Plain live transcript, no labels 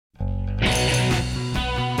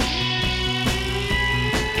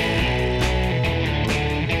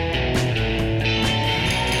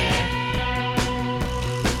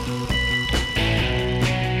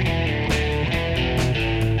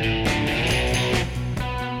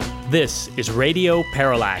This is Radio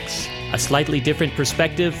Parallax, a slightly different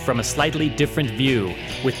perspective from a slightly different view,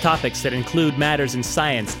 with topics that include matters in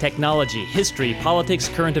science, technology, history, politics,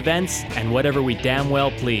 current events, and whatever we damn well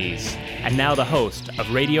please. And now the host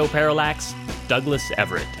of Radio Parallax, Douglas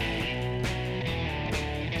Everett.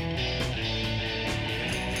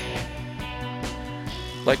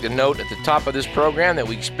 I'd like to note at the top of this program that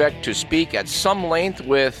we expect to speak at some length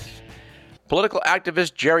with political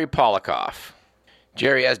activist Jerry Polikoff.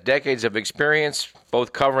 Jerry has decades of experience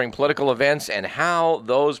both covering political events and how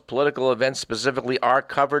those political events specifically are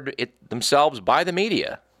covered themselves by the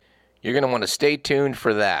media. You're going to want to stay tuned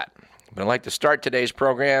for that. But I'd like to start today's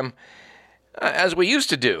program as we used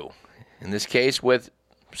to do, in this case with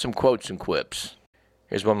some quotes and quips.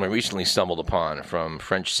 Here's one we recently stumbled upon from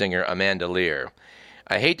French singer Amanda Lear.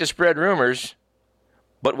 I hate to spread rumors,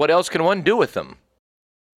 but what else can one do with them?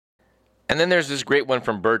 And then there's this great one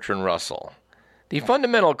from Bertrand Russell. The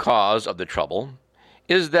fundamental cause of the trouble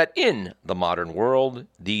is that in the modern world,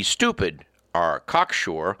 the stupid are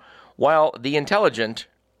cocksure, while the intelligent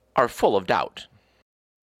are full of doubt.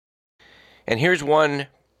 And here's one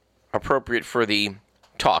appropriate for the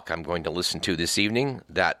talk I'm going to listen to this evening,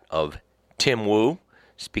 that of Tim Wu,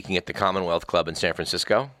 speaking at the Commonwealth Club in San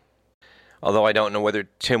Francisco. Although I don't know whether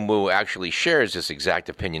Tim Wu actually shares this exact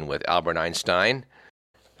opinion with Albert Einstein,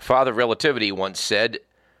 Father of Relativity once said,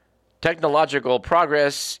 technological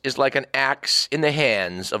progress is like an axe in the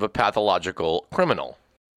hands of a pathological criminal.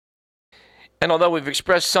 And although we've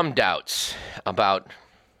expressed some doubts about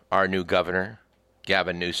our new governor,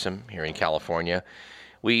 Gavin Newsom, here in California,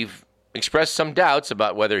 we've expressed some doubts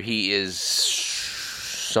about whether he is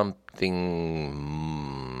something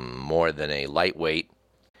more than a lightweight.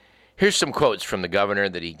 Here's some quotes from the governor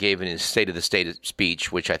that he gave in his State of the State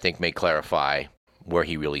speech, which I think may clarify where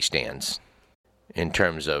he really stands in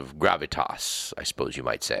terms of gravitas, I suppose you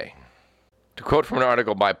might say. To quote from an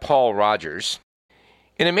article by Paul Rogers,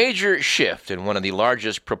 in a major shift in one of the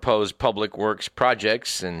largest proposed public works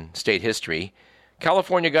projects in state history,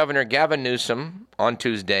 California Governor Gavin Newsom on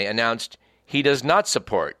Tuesday announced he does not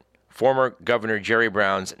support former Governor Jerry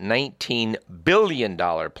Brown's $19 billion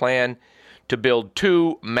plan to build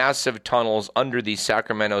two massive tunnels under the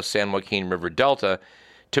Sacramento-San Joaquin River Delta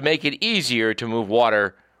to make it easier to move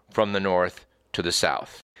water from the north to the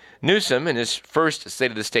south. Newsom, in his first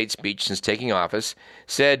State of the State speech since taking office,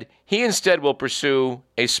 said he instead will pursue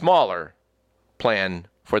a smaller plan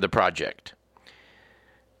for the project.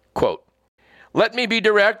 Quote, let me be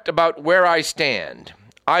direct about where I stand.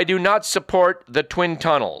 I do not support the twin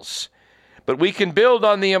tunnels, but we can build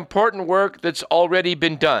on the important work that's already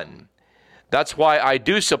been done. That's why I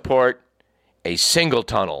do support a single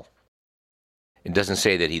tunnel. It doesn't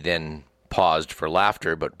say that he then paused for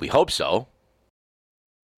laughter, but we hope so.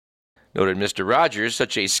 Noted Mr. Rogers,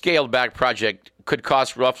 such a scaled-back project could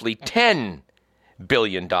cost roughly $10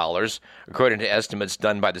 billion, according to estimates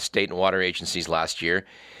done by the state and water agencies last year.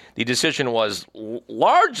 The decision was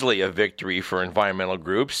largely a victory for environmental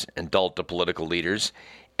groups and Delta political leaders,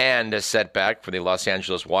 and a setback for the Los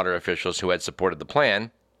Angeles water officials who had supported the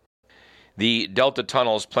plan. The Delta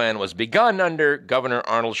Tunnels plan was begun under Governor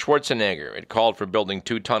Arnold Schwarzenegger. It called for building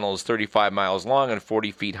two tunnels 35 miles long and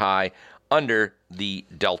 40 feet high under the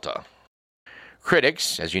Delta.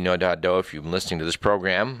 Critics, as you no doubt know if you've been listening to this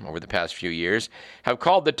program over the past few years, have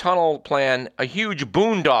called the tunnel plan a huge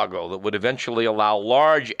boondoggle that would eventually allow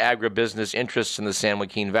large agribusiness interests in the San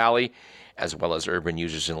Joaquin Valley, as well as urban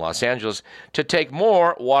users in Los Angeles, to take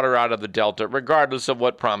more water out of the Delta, regardless of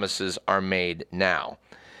what promises are made now.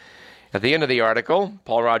 At the end of the article,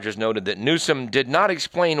 Paul Rogers noted that Newsom did not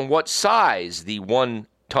explain what size the one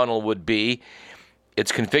tunnel would be,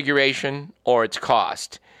 its configuration, or its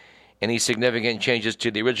cost. Any significant changes to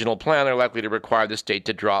the original plan are likely to require the state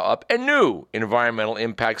to draw up a new environmental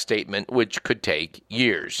impact statement, which could take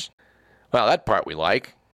years. Well, that part we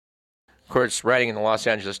like. Of course, writing in the Los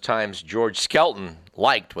Angeles Times, George Skelton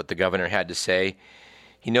liked what the governor had to say.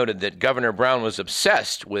 He noted that Governor Brown was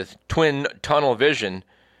obsessed with twin tunnel vision,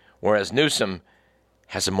 whereas Newsom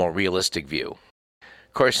has a more realistic view.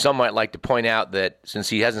 Of course, some might like to point out that since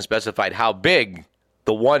he hasn't specified how big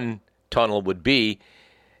the one tunnel would be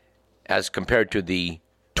as compared to the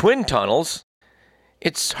twin tunnels,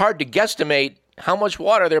 it's hard to guesstimate how much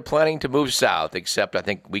water they're planning to move south, except I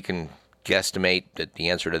think we can guesstimate that the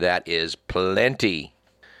answer to that is plenty.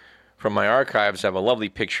 From my archives, I have a lovely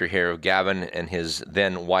picture here of Gavin and his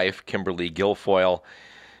then wife, Kimberly Guilfoyle,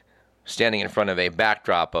 standing in front of a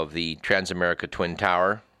backdrop of the Transamerica Twin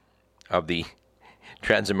Tower, of the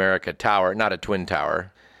Transamerica Tower, not a twin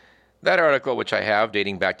tower, That article, which I have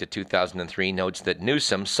dating back to 2003, notes that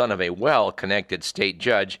Newsom, son of a well-connected state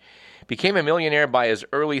judge, became a millionaire by his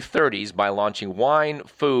early 30s by launching wine,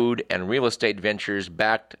 food, and real estate ventures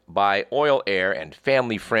backed by oil heir and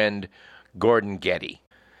family friend Gordon Getty.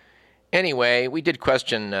 Anyway, we did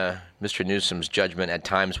question Mr. Newsom's judgment at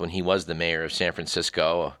times when he was the mayor of San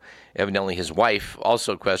Francisco. Evidently, his wife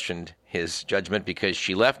also questioned his judgment because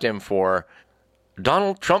she left him for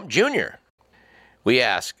Donald Trump Jr. We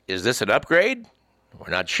ask, is this an upgrade?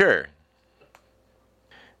 We're not sure.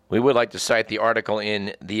 We would like to cite the article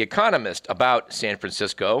in The Economist about San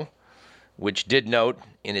Francisco, which did note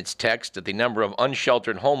in its text that the number of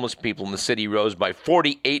unsheltered homeless people in the city rose by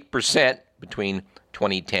 48% between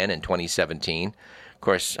 2010 and 2017. Of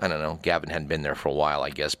course, I don't know, Gavin hadn't been there for a while, I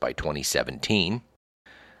guess, by 2017.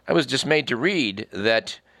 I was dismayed to read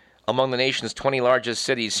that among the nation's 20 largest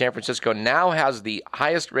cities, San Francisco now has the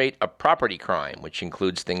highest rate of property crime, which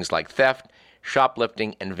includes things like theft,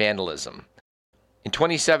 shoplifting, and vandalism. In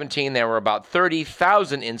 2017, there were about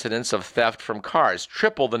 30,000 incidents of theft from cars,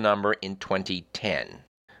 triple the number in 2010.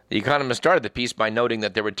 The Economist started the piece by noting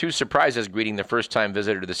that there were two surprises greeting the first-time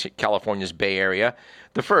visitor to California's Bay Area.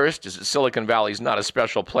 The first is that Silicon Valley is not a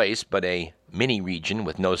special place, but a mini-region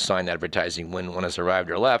with no sign advertising when one has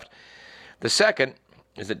arrived or left. The second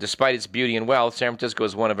is that despite its beauty and wealth, San Francisco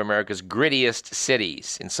is one of America's grittiest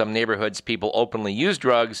cities. In some neighborhoods, people openly use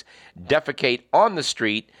drugs, defecate on the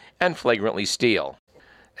street, and flagrantly steal.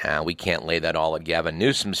 Now, we can't lay that all at Gavin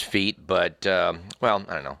Newsom's feet, but, I don't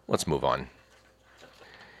know. Let's move on.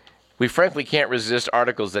 We frankly can't resist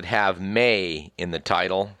articles that have May in the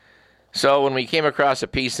title. So when we came across a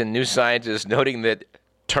piece in New Scientist noting that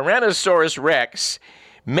Tyrannosaurus Rex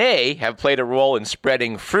may have played a role in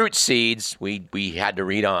spreading fruit seeds, we had to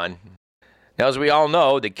read on. Now, as we all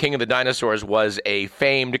know, the king of the dinosaurs was a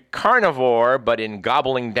famed carnivore, but in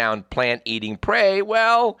gobbling down plant-eating prey,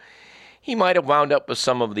 well, he might have wound up with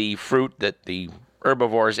some of the fruit that the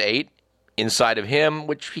herbivores ate inside of him,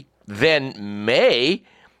 which he then may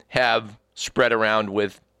have spread around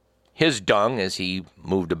with his dung as he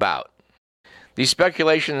moved about. These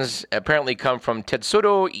speculations apparently come from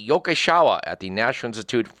Tetsuro Yokosawa at the National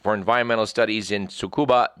Institute for Environmental Studies in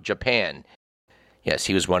Tsukuba, Japan. Yes,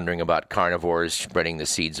 he was wondering about carnivores spreading the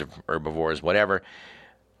seeds of herbivores, whatever.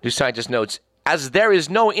 New Scientist notes, as there is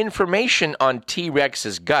no information on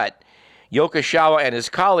T-Rex's gut, Yokosawa and his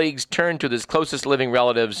colleagues turned to his closest living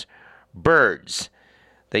relatives, birds.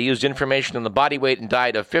 They used information on the body weight and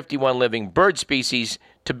diet of 51 living bird species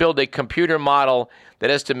to build a computer model that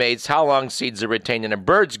estimates how long seeds are retained in a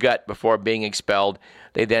bird's gut before being expelled.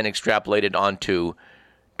 They then extrapolated onto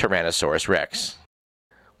Tyrannosaurus Rex.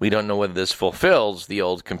 We don't know whether this fulfills the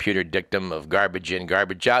old computer dictum of garbage in,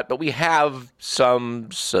 garbage out, but we have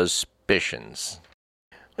some suspicions.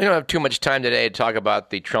 We don't have too much time today to talk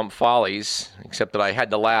about the Trump follies, except that I had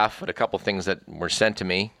to laugh at a couple things that were sent to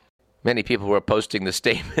me. Many people were posting the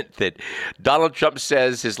statement that Donald Trump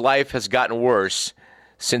says his life has gotten worse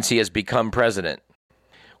since he has become president,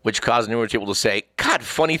 which caused numerous people to say, God,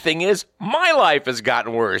 funny thing is, my life has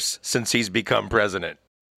gotten worse since he's become president.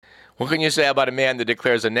 What can you say about a man that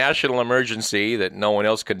declares a national emergency that no one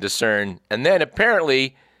else can discern and then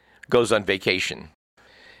apparently goes on vacation?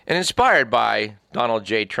 And inspired by Donald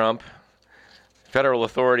J. Trump, federal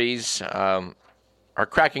authorities are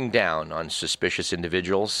cracking down on suspicious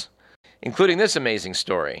individuals, including this amazing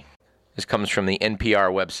story. This comes from the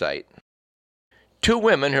NPR website. 2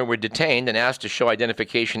 women who were detained and asked to show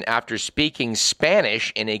identification after speaking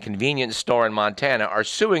Spanish in a convenience store in Montana are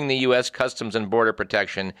suing the U.S. Customs and Border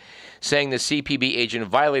Protection, saying the CBP agent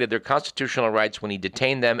violated their constitutional rights when he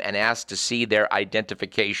detained them and asked to see their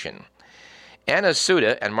identification. Ana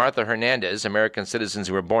Suda and Martha Hernandez, American citizens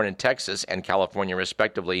who were born in Texas and California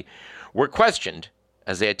respectively, were questioned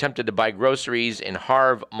as they attempted to buy groceries in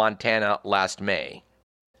Harve, Montana last May.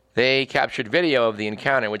 They captured video of the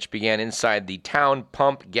encounter, which began inside the Town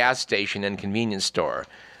Pump gas station and convenience store.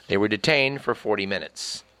 They were detained for 40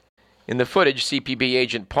 minutes. In the footage, CBP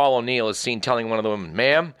agent Paul O'Neill is seen telling one of the women,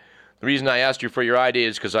 "Ma'am, the reason I asked you for your ID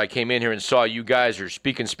is because I came in here and saw you guys are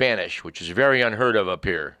speaking Spanish, which is very unheard of up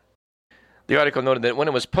here." The article noted that when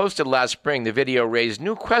it was posted last spring, the video raised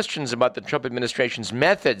new questions about the Trump administration's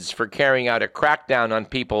methods for carrying out a crackdown on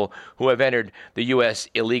people who have entered the U.S.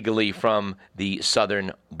 illegally from the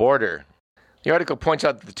southern border. The article points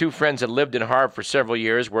out that the 2 friends had lived in Harve for several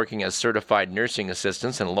years, working as certified nursing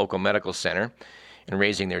assistants in a local medical center and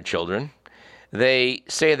raising their children. They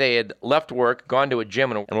say they had left work, gone to a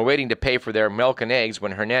gym, and were waiting to pay for their milk and eggs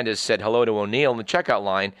when Hernandez said hello to O'Neill in the checkout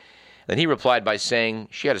line. Then he replied by saying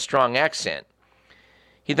she had a strong accent.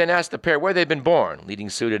 He then asked the pair where they'd been born, leading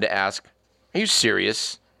Suda to ask, "Are you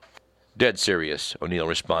serious?" "Dead serious," O'Neill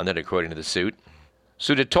responded, according to the suit.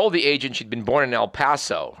 Suda told the agent she'd been born in El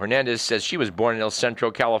Paso. Hernandez says she was born in El Centro,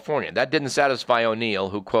 California. That didn't satisfy O'Neill,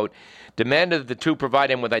 who, quote, demanded that the two provide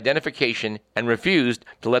him with identification and refused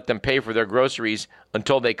to let them pay for their groceries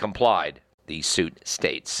until they complied, the suit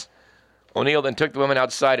states. O'Neill then took the women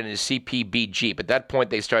outside in his CPB Jeep. At that point,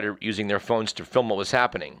 they started using their phones to film what was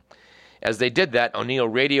happening. As they did that, O'Neill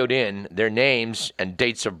radioed in their names and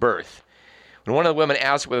dates of birth. When one of the women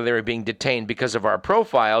asked whether they were being detained because of our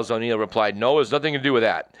profiles, O'Neill replied, "No, it has nothing to do with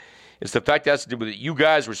that. It's the fact that has to do with that you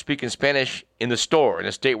guys were speaking Spanish in the store in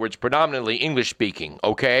a state where it's predominantly English-speaking,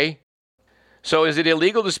 okay?" "So is it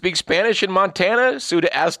illegal to speak Spanish in Montana?"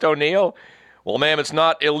 Suda asked O'Neill. "Well, ma'am, it's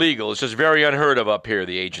not illegal. It's just very unheard of up here,"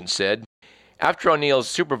 the agent said. After O'Neill's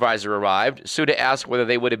supervisor arrived, Suda asked whether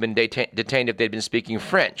they would have been detained if they'd been speaking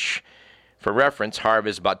French. For reference, Harv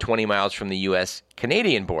is about 20 miles from the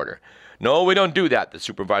U.S.-Canadian border. "No, we don't do that," the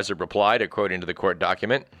supervisor replied, according to the court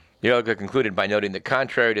document. The article concluded by noting that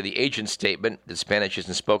contrary to the agent's statement that Spanish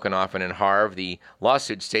isn't spoken often in Harv, the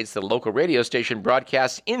lawsuit states that a local radio station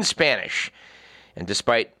broadcasts in Spanish. And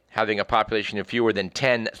despite having a population of fewer than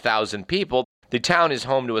 10,000 people, the town is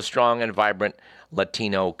home to a strong and vibrant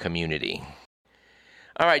Latino community.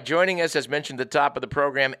 All right, joining us, as mentioned at the top of the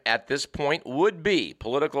program at this point, would be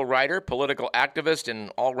political writer, political activist,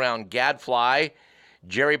 and all-round gadfly,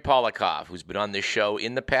 Jerry Polikoff, who's been on this show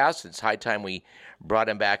in the past. It's high time we brought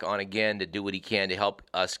him back on again to do what he can to help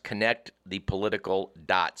us connect the political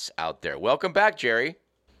dots out there. Welcome back, Jerry.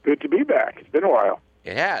 Good to be back. It's been a while.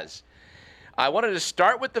 It has. I wanted to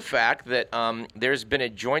start with the fact that there's been a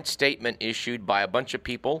joint statement issued by a bunch of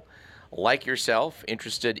people like yourself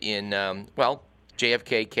interested in,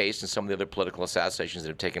 JFK case and some of the other political assassinations that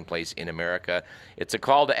have taken place in America. It's a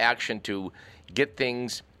call to action to get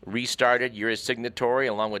things restarted. You're a signatory,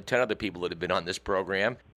 along with 10 other people that have been on this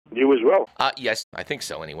program. You as well. Yes, I think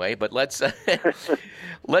so anyway. But let's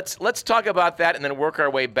let's talk about that and then work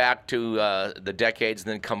our way back to the decades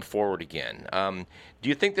and then come forward again. Do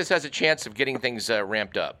you think this has a chance of getting things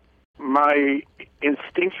ramped up? My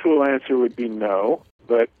instinctual answer would be no.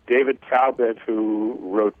 But David Talbot, who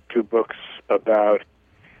wrote 2 books about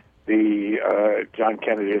the John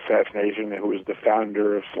Kennedy assassination, and who was the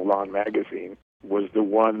founder of Salon magazine, was the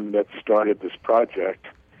one that started this project.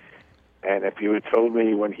 And if you had told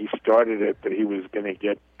me when he started it that he was going to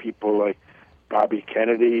get people like Bobby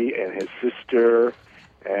Kennedy and his sister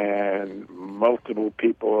and multiple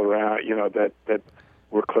people around, that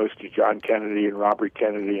were close to John Kennedy and Robert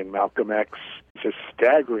Kennedy and Malcolm X, it's a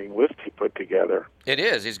staggering list he put together. It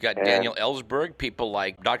is. He's got Daniel Ellsberg, people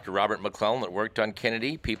like Dr. Robert McClellan that worked on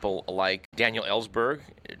Kennedy, people like Daniel Ellsberg,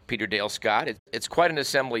 Peter Dale Scott. It's quite an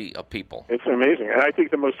assembly of people. It's amazing. And I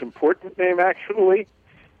think the most important name, actually,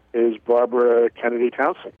 is Barbara Kennedy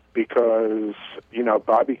Townsend, because,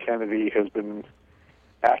 Bobby Kennedy has been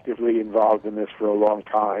actively involved in this for a long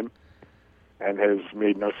time and has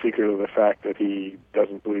made no secret of the fact that he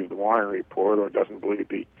doesn't believe the Warren report or doesn't believe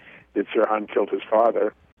that Sirhan killed his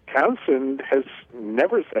father. Townsend has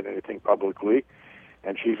never said anything publicly,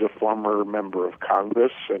 and she's a former member of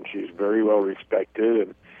Congress, and she's very well respected,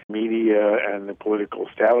 and media and the political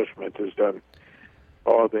establishment has done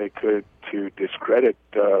all they could to discredit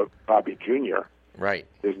Bobby Jr. Right.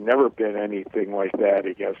 There's never been anything like that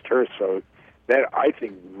against her, so that, I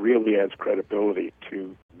think, really adds credibility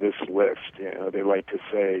to this list. They like to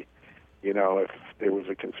say, if there was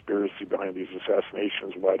a conspiracy behind these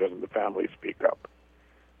assassinations, why doesn't the family speak up?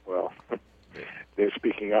 Well, they're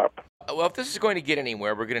speaking up. Well, if this is going to get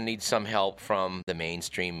anywhere, we're going to need some help from the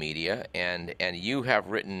mainstream media, and you have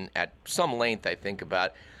written at some length, I think,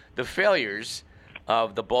 about the failures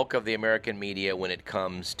of the bulk of the American media when it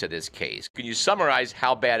comes to this case. Can you summarize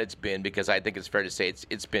how bad it's been? Because I think it's fair to say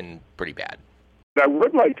it's been pretty bad. I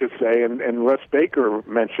would like to say, and Les Baker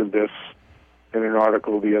mentioned this in an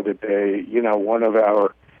article the other day, one of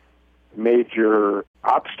our major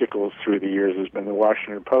obstacles through the years has been the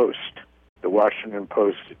Washington Post. The Washington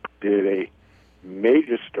Post did a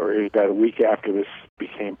major story about a week after this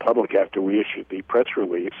became public, after we issued the press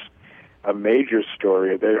release, a major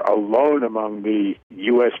story. They're alone among the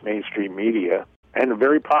U.S. mainstream media, and a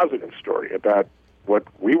very positive story about what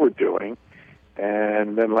we were doing.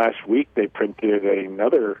 And then last week they printed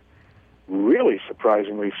another really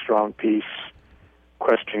surprisingly strong piece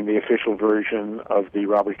questioning the official version of the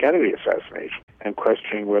Robert Kennedy assassination and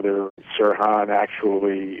questioning whether Sirhan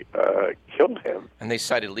actually killed him. And they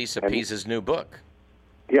cited Lisa Pease's new book.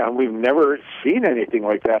 Yeah, and we've never seen anything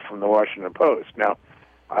like that from the Washington Post. Now,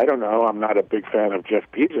 I don't know, I'm not a big fan of Jeff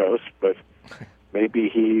Bezos, but maybe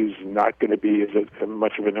he's not going to be as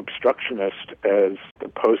much of an obstructionist as the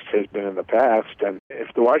Post has been in the past. And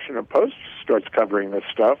if the Washington Post starts covering this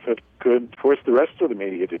stuff, it could force the rest of the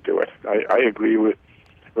media to do it. I agree with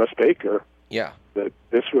Russ Baker that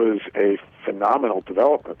this was a phenomenal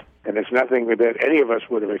development, and it's nothing that any of us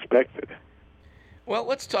would have expected. Well,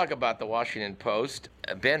 let's talk about the Washington Post.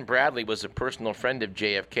 Ben Bradley was a personal friend of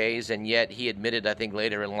JFK's, and yet he admitted, I think,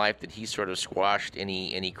 later in life that he sort of squashed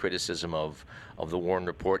any criticism of the Warren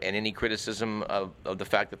Report and any criticism of the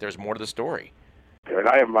fact that there's more to the story. And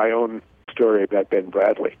I have my own story about Ben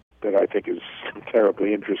Bradley that I think is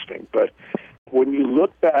terribly interesting. But when you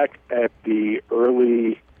look back at the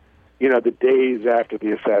early, the days after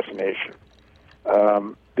the assassination,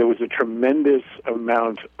 there was a tremendous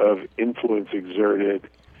amount of influence exerted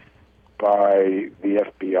by the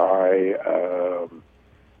FBI,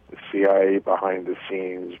 the CIA behind the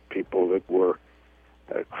scenes, people that were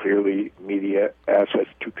clearly media assets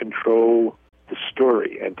to control the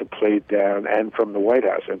story and to play down, and from the White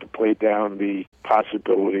House, and to play down the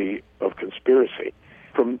possibility of conspiracy.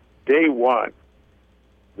 From day one,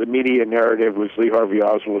 the media narrative was Lee Harvey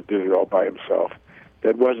Oswald did it all by himself.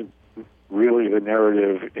 That wasn't really the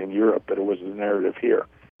narrative in Europe, but it was the narrative here.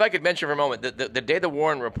 If I could mention for a moment, the day the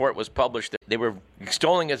Warren Report was published, they were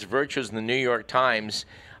extolling its virtues in the New York Times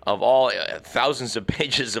of all thousands of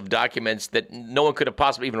pages of documents that no one could have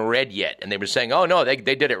possibly even read yet. And they were saying, oh, no, they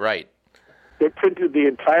did it right. They printed the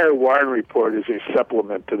entire Warren Report as a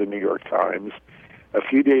supplement to the New York Times. A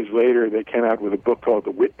few days later, they came out with a book called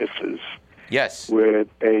The Witnesses. Yes. With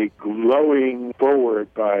a glowing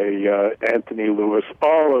foreword by Anthony Lewis.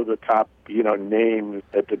 All of the top, names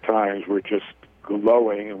at the Times were just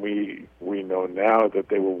glowing, and we know now that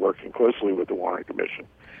they were working closely with the Warren Commission.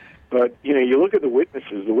 But, you look at The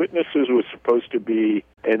Witnesses. The Witnesses was supposed to be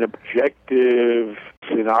an objective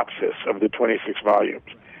synopsis of the 26 volumes.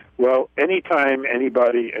 Well, anytime any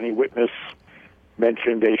witness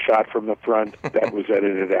mentioned a shot from the front, that was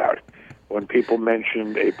edited out. When people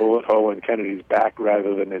mentioned a bullet hole in Kennedy's back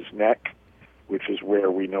rather than his neck, which is where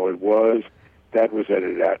we know it was, that was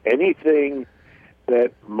edited out. Anything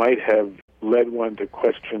that might have led one to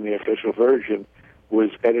question the official version was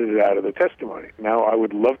edited out of the testimony. Now, I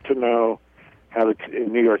would love to know how the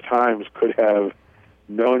New York Times could have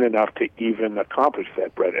known enough to even accomplish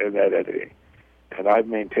that editing. And I've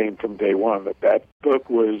maintained from day one that book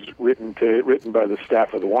was written by the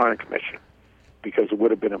staff of the Warren Commission, because it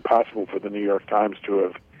would have been impossible for the New York Times to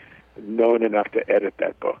have known enough to edit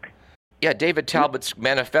that book. Yeah, David Talbot's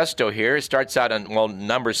manifesto here starts out on,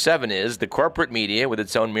 number 7 is, the corporate media, with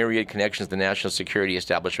its own myriad connections to the national security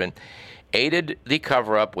establishment, aided the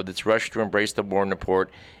cover-up with its rush to embrace the Warren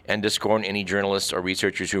Report and to scorn any journalists or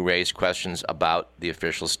researchers who raised questions about the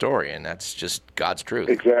official story. And that's just God's truth.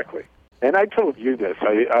 Exactly. And I told you this.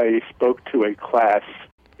 I spoke to a class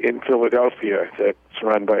in Philadelphia that's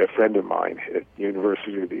run by a friend of mine at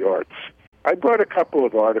University of the Arts. I brought a couple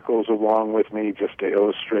of articles along with me just to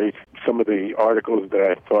illustrate some of the articles that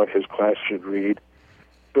I thought his class should read.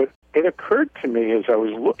 But it occurred to me as I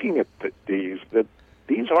was looking at these that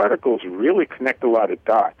these articles really connect a lot of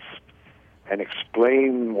dots and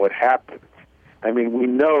explain what happened. I mean, we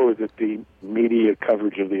know that the media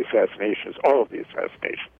coverage of the assassinations, all of the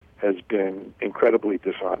assassinations, has been incredibly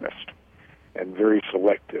dishonest and very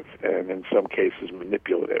selective, and in some cases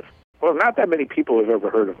manipulative. Well, not that many people have ever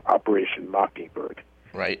heard of Operation Mockingbird.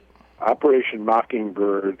 Right. Operation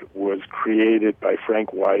Mockingbird was created by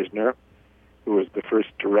Frank Wisner, who was the first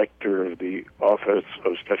director of the Office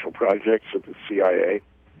of Special Projects of the CIA.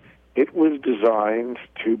 It was designed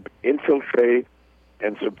to infiltrate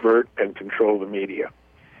and subvert and control the media.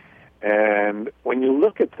 And when you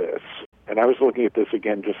look at this, and I was looking at this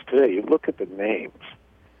again just today, you look at the names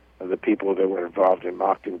of the people that were involved in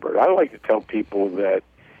Mockingbird. I like to tell people that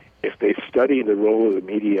if they study the role of the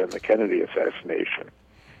media in the Kennedy assassination,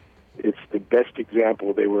 it's the best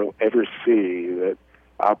example they will ever see that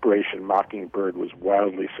Operation Mockingbird was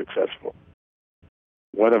wildly successful.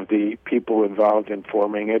 One of the people involved in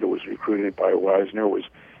forming it, who was recruited by Wisner, was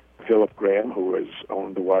Philip Graham, who has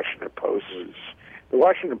owned the Washington Post. The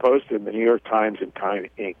Washington Post and the New York Times and Time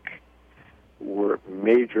Inc. were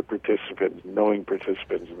major participants, knowing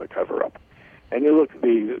participants in the cover-up. And you look at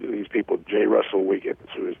these people, J. Russell Wiggins,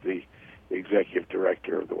 who is the executive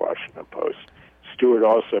director of the Washington Post, Stuart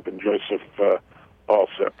Alsop and Joseph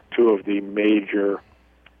Alsop, two of the major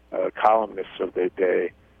columnists of their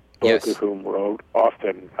day, both of whom wrote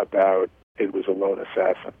often about it was a lone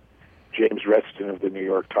assassin. James Reston of the New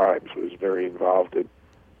York Times was very involved in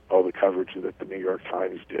all the coverage that the New York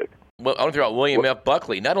Times did. Well, I want to throw out William F.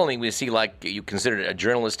 Buckley. Not only was he, like you considered, a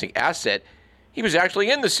journalistic asset, He was actually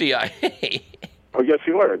in the CIA. Oh, yes,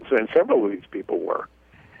 he was, and several of these people were.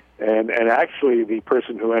 And actually, the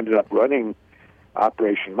person who ended up running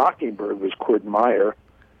Operation Mockingbird was Cord Meyer.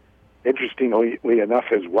 Interestingly enough,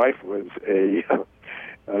 his wife was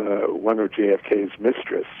one of JFK's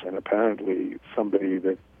mistress, and apparently somebody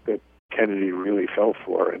that Kennedy really fell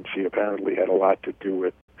for, and she apparently had a lot to do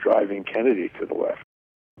with driving Kennedy to the left.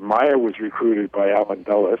 Meyer was recruited by Allen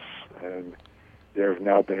Dulles, and there have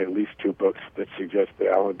now been at least 2 books that suggest that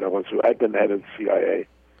Allen Dulles, who had been head of the CIA,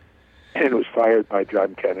 and was fired by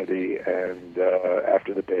John Kennedy, and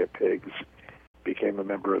after the Bay of Pigs, became a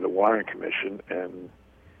member of the Warren Commission, and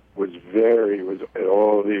was at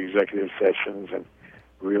all the executive sessions and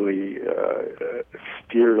really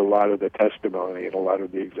steered a lot of the testimony and a lot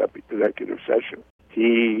of the executive session.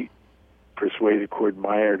 He persuaded Cord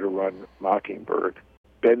Meyer to run Mockingbird.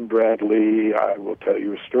 Ben Bradlee, I will tell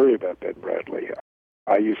you a story about Ben Bradlee.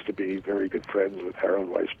 I used to be very good friends with Harold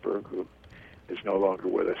Weisberg, who is no longer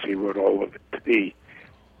with us. He wrote all of the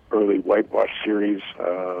early Whitewash series.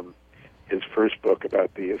 His first book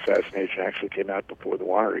about the assassination actually came out before the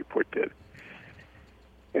Warren Report did.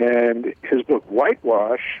 And his book,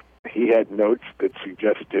 Whitewash, he had notes that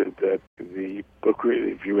suggested that the book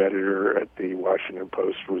review editor at the Washington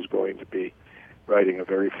Post was going to be writing a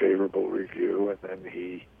very favorable review, and then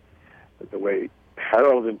the way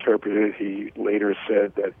Harold interpreted it, he later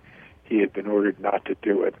said that he had been ordered not to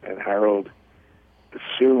do it, and Harold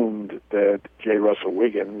assumed that J. Russell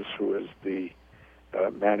Wiggins, who was the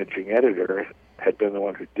managing editor, had been the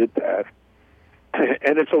one who did that.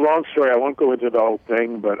 And it's a long story. I won't go into the whole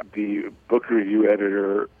thing, but the book review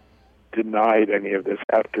editor denied any of this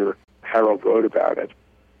after Harold wrote about it.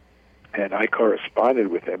 And I corresponded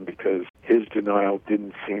with him because his denial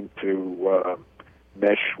didn't seem to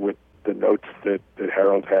mesh with the notes that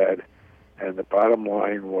Harold had. And the bottom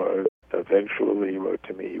line was, eventually he wrote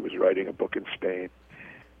to me. He was writing a book in Spain.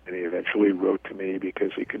 And he eventually wrote to me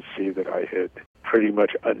because he could see that I had pretty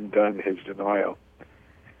much undone his denial.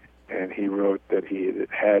 And he wrote that he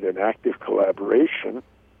had an active collaboration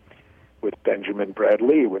with Benjamin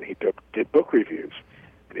Bradlee when he did book reviews.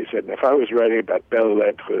 And he said, if I was writing about belles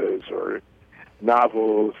lettres or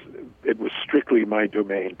novels, it was strictly my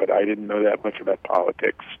domain, but I didn't know that much about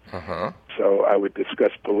politics. Uh-huh. So I would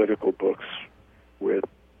discuss political books with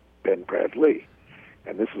Ben Bradlee.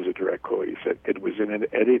 And this is a direct quote. He said, it was in an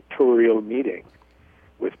editorial meeting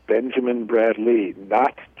with Benjamin Bradlee,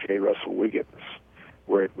 not J. Russell Wiggins,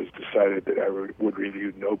 where it was decided that I would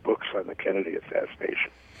review no books on the Kennedy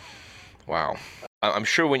assassination. Wow. I'm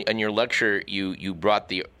sure in your lecture you brought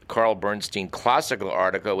the Carl Bernstein classical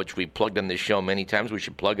article, which we plugged on this show many times. We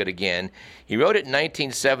should plug it again. He wrote it in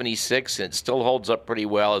 1976, and it still holds up pretty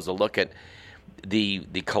well as a look at the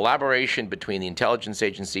collaboration between the intelligence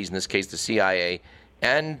agencies, in this case the CIA,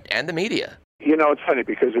 and the media. You know, it's funny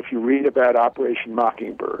because if you read about Operation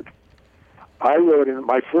Mockingbird, I wrote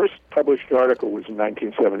my first published article was in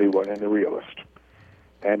 1971 in The Realist,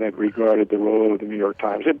 and it regarded the role of the New York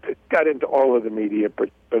Times. It got into all of the media,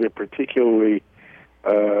 but it particularly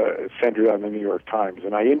centered on the New York Times.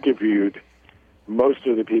 And I interviewed most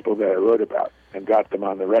of the people that I wrote about and got them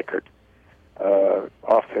on the record,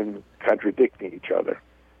 often contradicting each other.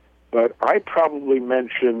 But I probably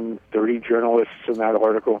mentioned 30 journalists in that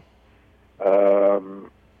article.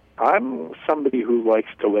 I'm somebody who likes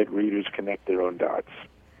to let readers connect their own dots.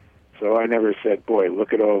 So I never said, boy,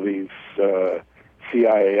 look at all these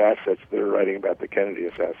CIA assets that are writing about the Kennedy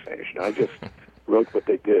assassination. I just wrote what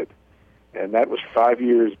they did. And that was 5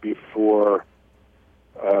 years before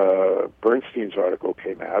Bernstein's article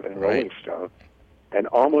came out in Rolling Stone. And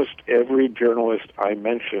almost every journalist I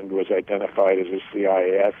mentioned was identified as a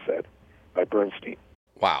CIA asset by Bernstein.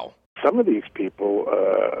 Wow. Some of these people,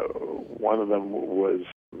 one of them was,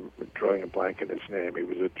 drawing a blank in his name, he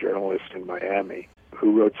was a journalist in Miami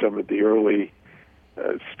who wrote some of the early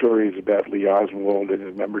stories about Lee Oswald and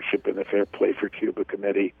his membership in the Fair Play for Cuba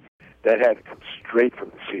Committee. That had to come straight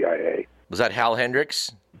from the CIA. Was that Hal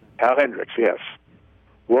Hendricks? Hal Hendricks, yes.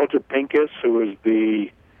 Walter Pincus, who was they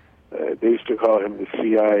used to call him the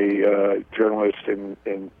CIA journalist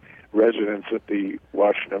in residence at the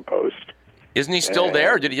Washington Post. Isn't he still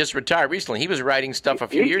there, or did he just retire recently? He was writing stuff a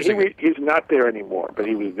few years ago. He's not there anymore, but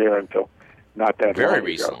he was there until not that long ago. Very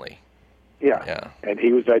recently. Yeah, and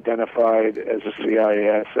he was identified as a CIA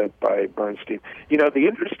asset by Bernstein. You know, the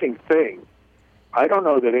interesting thing, I don't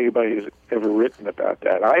know that anybody has ever written about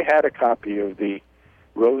that. I had a copy of the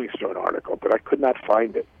Rolling Stone article, but I could not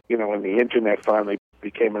find it. You know, when the Internet finally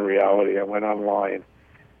became a reality, I went online,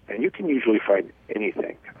 and you can usually find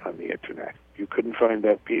anything on the Internet. You couldn't find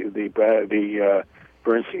the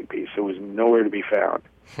Bernstein piece. It was nowhere to be found.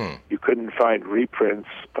 You couldn't find reprints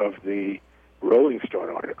of the Rolling Stone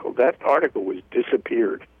article. That article was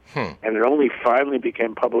disappeared, and it only finally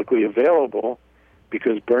became publicly available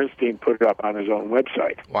because Bernstein put it up on his own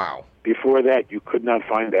website. Wow. Before that, you could not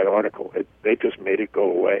find that article. They just made it go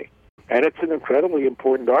away. And it's an incredibly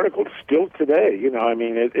important article still today. You know, I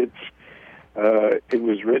mean, it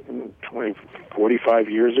was written 45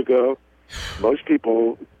 years ago. Most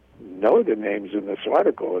people know the names in this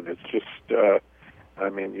article, and it's just, I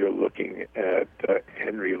mean, you're looking at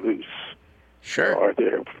Henry Luce, sure,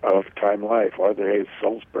 Arthur of Time Life, Arthur Hayes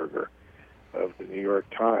Sulzberger of the New York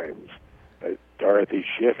Times, Dorothy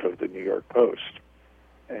Schiff of the New York Post,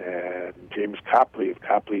 and James Copley of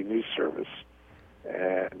Copley News Service.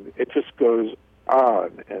 And it just goes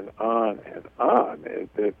on and on and on.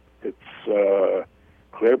 It's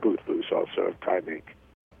Claire Booth Luce, also of Time Inc.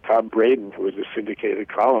 Tom Braden, who was a syndicated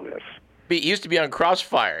columnist. He used to be on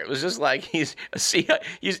Crossfire. It was just like and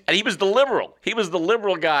he was the liberal. He was the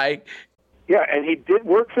liberal guy. Yeah, and he did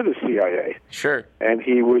work for the CIA. Sure. And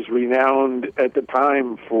he was renowned at the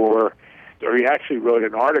time or he actually wrote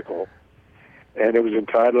an article, and it was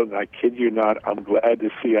entitled, and I kid you not, I'm glad the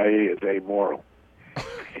CIA is amoral.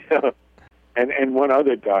 And one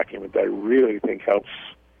other document that I really think helps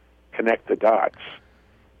connect the dots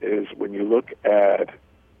is when you look at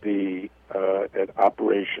at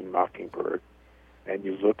Operation Mockingbird, and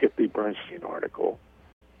you look at the Bernstein article,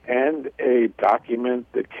 and a document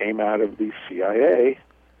that came out of the CIA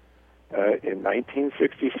in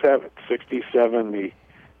 1967. 67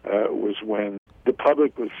 was when the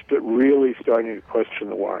public was really starting to question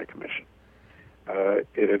the Warren Commission.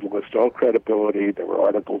 It had lost all credibility. There were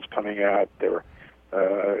articles coming out. There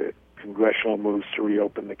were congressional moves to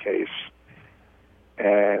reopen the case.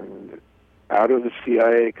 And out of the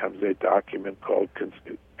CIA comes a document called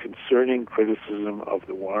Concerning Criticism of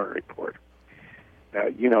the Warren Report. Now,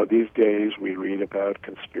 you know, these days we read about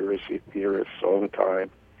conspiracy theorists all the time.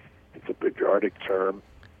 It's a pejorative term.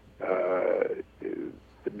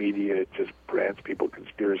 The media just brands people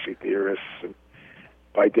conspiracy theorists, and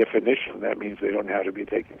by definition, that means they don't have to be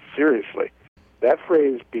taken seriously. That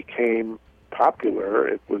phrase became popular.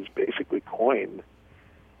 It was basically coined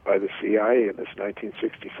by the CIA in this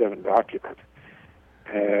 1967 document.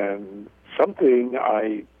 And something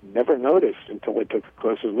I never noticed until I took a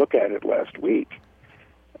closer look at it last week.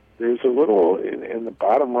 There's a little, in the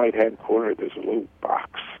bottom right-hand corner, there's a little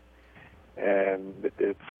box. And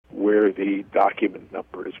it's where the document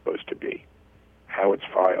number is supposed to be, how it's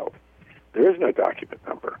filed. There is no document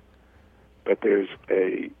number, but there's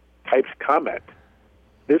a typed comment.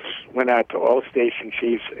 This went out to all station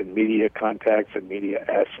chiefs and media contacts and media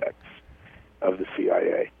assets of the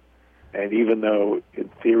CIA. And even though, in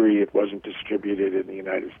theory, it wasn't distributed in the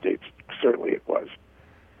United States, certainly it was.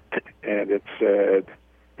 And it said,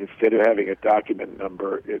 instead of having a document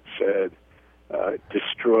number, it said,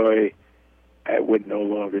 destroy when no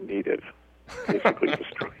longer needed. Basically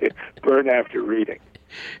destroy it, burn after reading.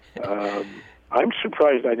 I'm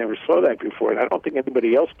surprised I never saw that before, and I don't think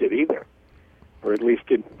anybody else did either, or at least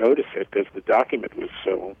didn't notice it because the document was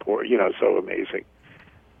so important, so amazing.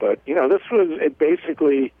 But, this was,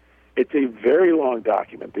 it's a very long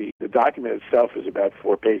document. The document itself is about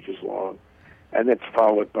 4 pages long, and it's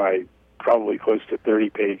followed by probably close to 30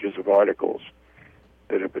 pages of articles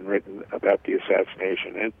that have been written about the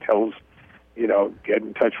assassination. And it tells, get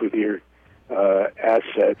in touch with your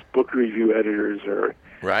assets. Book review editors are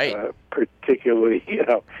right. Particularly,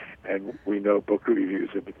 and we know book reviews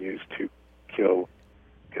have been used to kill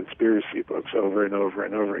conspiracy books over and over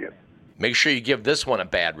and over again. Make sure you give this one a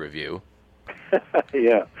bad review.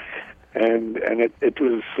 Yeah, and it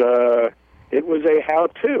was a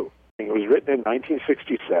how-to. It was written in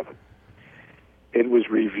 1967. It was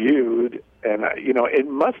reviewed, and it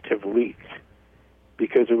must have leaked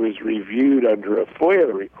because it was reviewed under a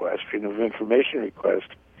FOIA request, Freedom of Information request,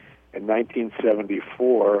 in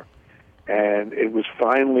 1974, and it was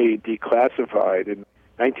finally declassified in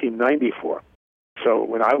 1994. So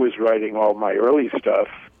when I was writing all my early stuff,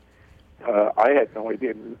 I had no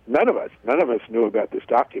idea. None of us knew about this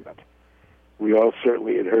document. We all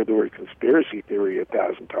certainly had heard the word conspiracy theory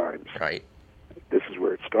 1,000 times. Right. This is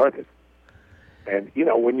where it started. And,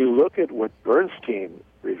 when you look at what Bernstein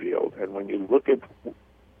revealed, and when you look at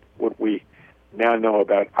what we now know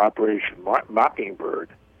about Operation Mockingbird,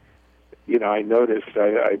 I noticed,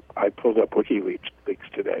 I pulled up WikiLeaks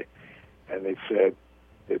today, and they said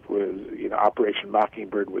it was, Operation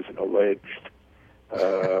Mockingbird was an alleged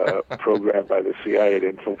program by the CIA to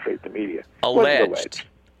infiltrate the media. Alleged.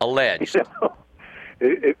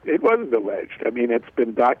 It wasn't alleged. I mean, it's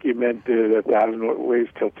been documented 1,000 ways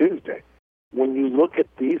till Tuesday. When you look at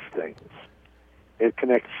these things, it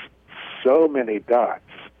connects so many dots.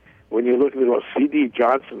 When you look at it, well, C.D.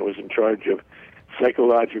 Johnson was in charge of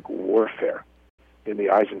psychological warfare in the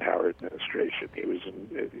Eisenhower administration. He was,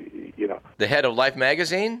 The head of Life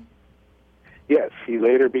magazine? Yes, he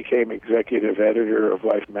later became executive editor of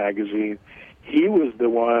Life magazine. He was the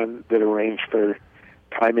one that arranged for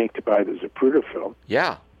Time Inc. to buy the Zapruder film.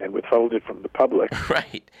 Yeah. And withhold it from the public.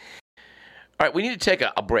 Right. All right, we need to take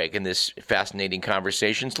a break in this fascinating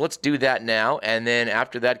conversation, so let's do that now, and then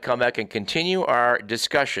after that, come back and continue our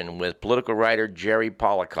discussion with political writer Jerry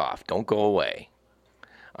Polikoff. Don't go away.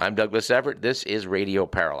 I'm Douglas Everett. This is Radio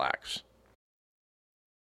Parallax.